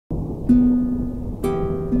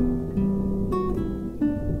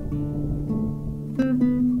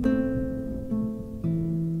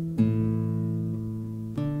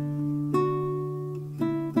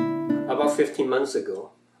15 months ago,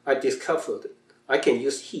 I discovered I can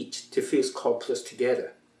use heat to fuse coroplast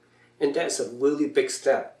together. And that's a really big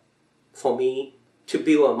step for me to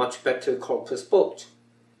build a much better coroplast boat.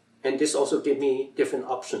 And this also gives me different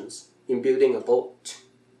options in building a boat.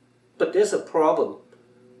 But there's a problem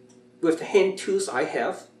with the hand tools I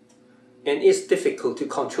have, and it's difficult to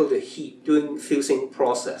control the heat during fusing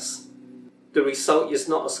process. The result is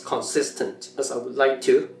not as consistent as I would like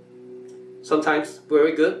to. Sometimes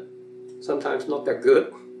very good, sometimes not that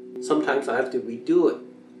good. Sometimes I have to redo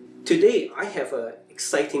it. Today I have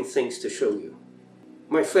exciting things to show you.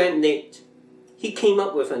 My friend Nate, he came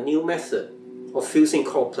up with a new method of fusing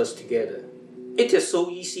coroplast together. It is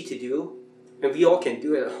so easy to do, and we all can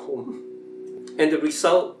do it at home. And the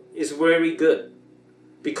result is very good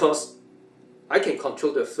because I can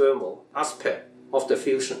control the thermal aspect of the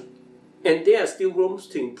fusion. And there are still rooms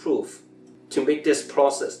to improve to make this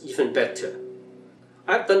process even better.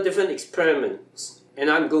 I've done different experiments and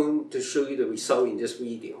I'm going to show you the result in this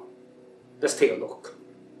video. Let's take a look.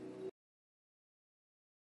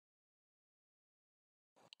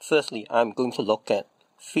 Firstly, I'm going to look at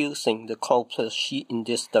fusing the coroplast sheet in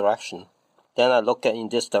this direction. Then I look at in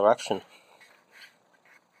this direction.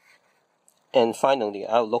 And finally,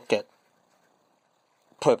 I'll look at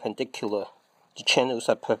perpendicular. The channels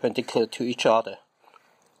are perpendicular to each other.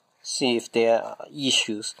 See if there are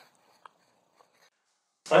issues.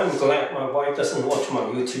 I'm glad my wife doesn't watch my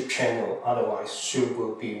YouTube channel, otherwise she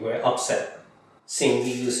will be very upset seeing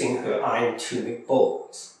me using her iron to make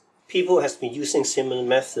bolts. People have been using similar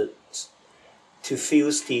methods to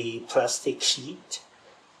fuse the plastic sheet,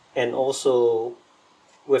 and also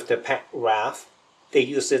with the pack raft, they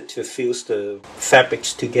use it to fuse the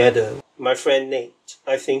fabrics together. My friend Nate,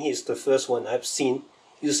 I think he's the first one I've seen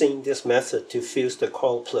using this method to fuse the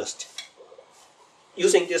coroplast.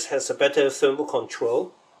 Using this has a better thermal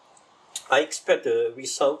control. I expect the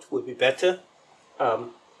result will be better.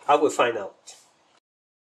 I will find out.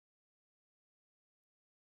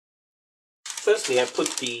 Firstly, I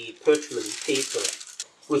put the parchment paper,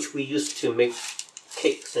 which we use to make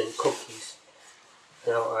cakes and cookies.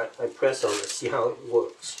 Now I press on it, see how it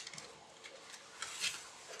works.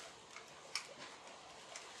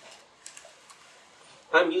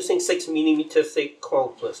 I'm using 6mm thick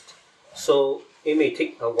coroplast, so it may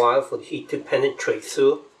take a while for the heat to penetrate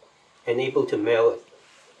through and able to melt it.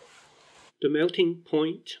 The melting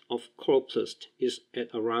point of coroplast is at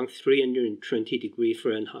around 320 degrees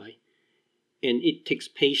Fahrenheit, and it takes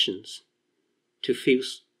patience to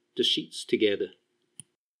fuse the sheets together.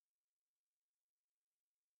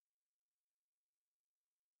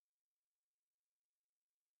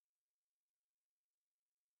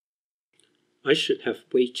 I should have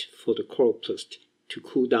waited for the coroplast to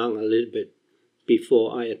cool down a little bit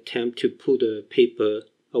before I attempt to pull the paper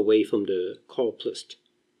away from the coroplast.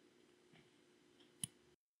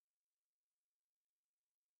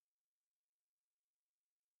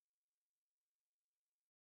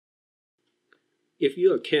 If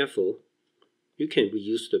you are careful, you can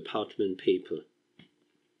reuse the parchment paper.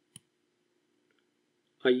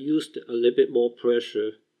 I used a little bit more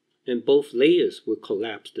pressure and both layers were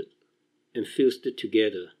collapsed and fused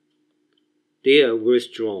together. They are very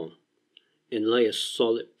strong and like a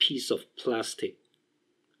solid piece of plastic.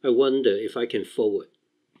 I wonder if I can fold it.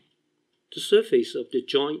 The surface of the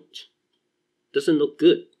joint doesn't look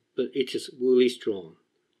good, but it is really strong.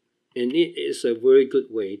 And it is a very good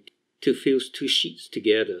way to fuse two sheets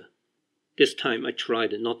together. This time I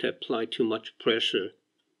tried not to apply too much pressure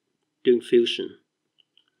during fusion,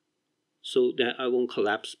 so that I won't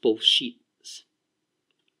collapse both sheets.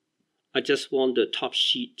 I just want the top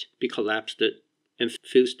sheet be collapsed and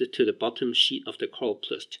fused to the bottom sheet of the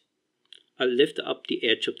coroplast. I lift up the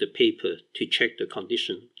edge of the paper to check the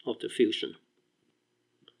condition of the fusion.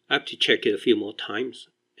 I have to check it a few more times,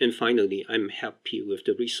 and finally I'm happy with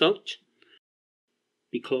the result.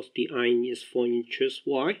 Because the iron is 4 inches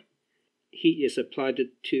wide, heat is applied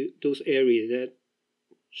to those areas that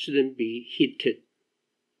shouldn't be heated.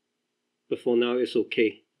 But for now it's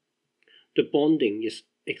okay. The bonding is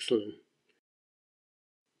excellent.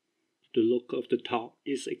 The look of the top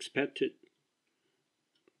is expected.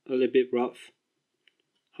 A little bit rough.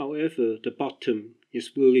 However, the bottom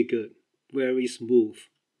is really good, very smooth.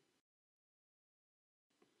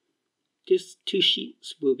 These two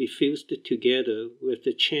sheets will be fused together with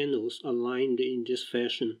the channels aligned in this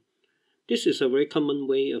fashion. This is a very common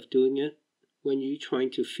way of doing it when you're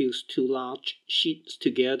trying to fuse two large sheets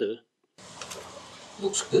together.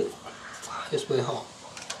 Looks good. It's very hot.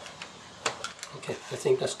 Okay, I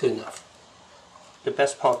think that's good enough. The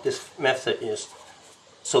best part of this method is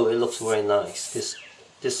so it looks very nice. This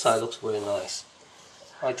This side looks very nice.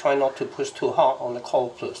 I try not to push too hard on the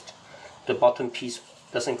coroplast. The bottom piece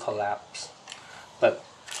doesn't collapse. But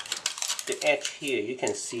the edge here, you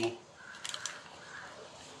can see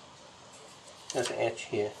there's an edge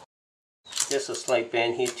here. There's a slight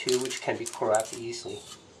bend here too, which can be corrected easily.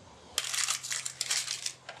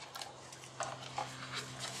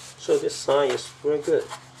 So this side is very good.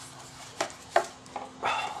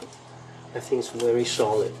 I think it's very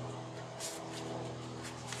solid.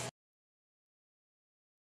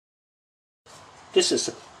 This is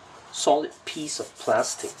a solid piece of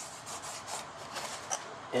plastic,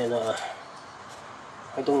 and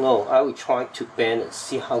I don't know, I will try to bend it,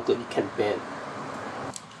 see how good it can bend.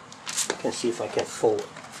 I can see if I can fold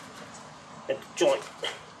it at the joint.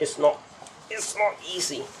 It's not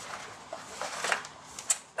easy.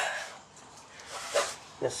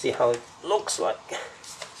 Let's see how it looks like.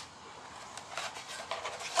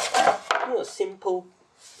 A simple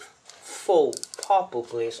fold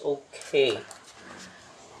probably is okay.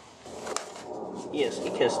 Yes,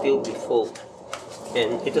 it can still be folded,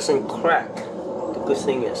 and it doesn't crack. The good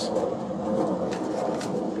thing is,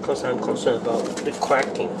 because I'm concerned about the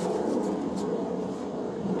cracking.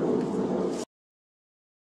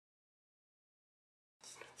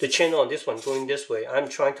 The channel on this one going this way, I'm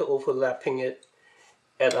trying to overlapping it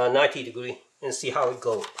at 90 degrees and see how it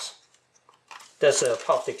goes. That's a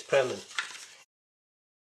part of the experiment.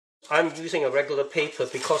 I'm using a regular paper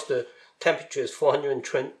because the temperature is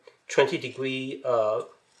 420 degree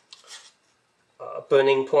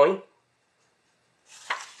burning point.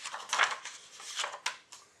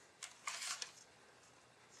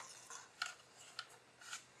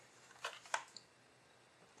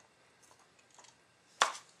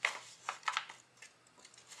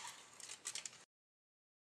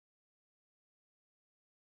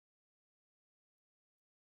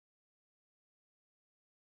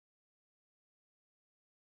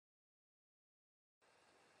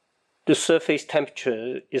 The surface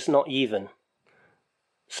temperature is not even.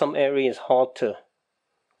 Some area is hotter,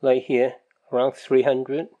 like here, around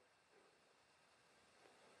 300.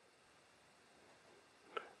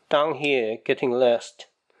 Down here, getting less.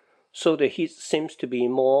 So the heat seems to be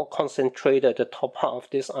more concentrated at the top part of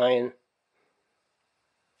this iron.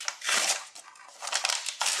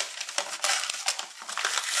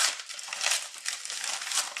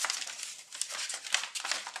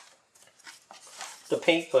 The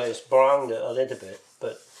paper is browned a little bit,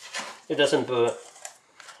 but it doesn't burn.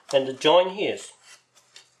 And the joint here is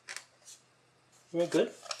very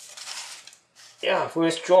good. Yeah,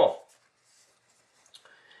 very strong.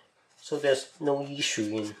 So there's no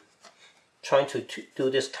issue in trying to do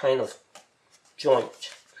this kind of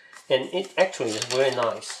joint. And it actually is very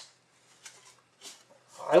nice.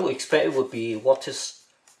 I would expect it would be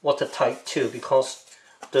watertight too, because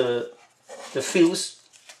the fuse,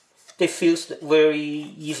 they fuse very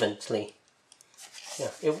evenly. Yeah,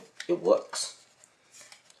 it works.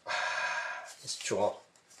 It's strong.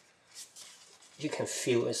 You can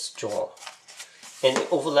feel it's strong, and it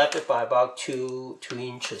overlapped it by about 2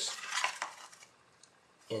 inches.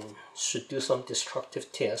 And should do some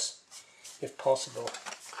destructive tests if possible.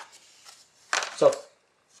 So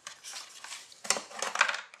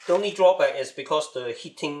the only drawback is because the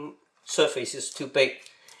heating surface is too big.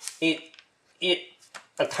 It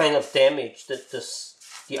kind of damaged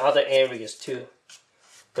the other areas too,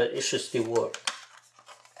 but it should still work.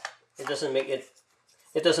 It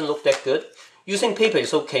doesn't look that good. Using paper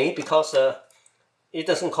is okay because it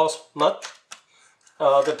doesn't cost much.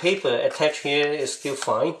 The paper attached here is still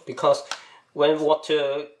fine because when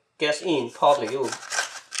water gets in, probably it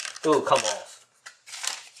will come off.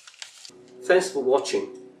 Thanks for watching.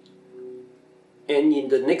 And in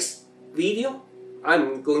the next video,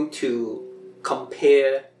 I'm going to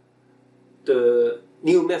compare the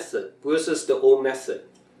new method versus the old method.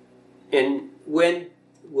 And when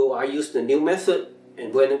will I use the new method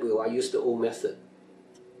and when will I use the old method?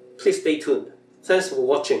 Please stay tuned. Thanks for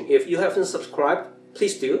watching. If you haven't subscribed,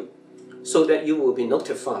 please do, so that you will be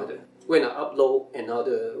notified when I upload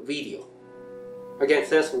another video. Again,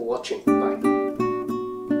 thanks for watching. Bye.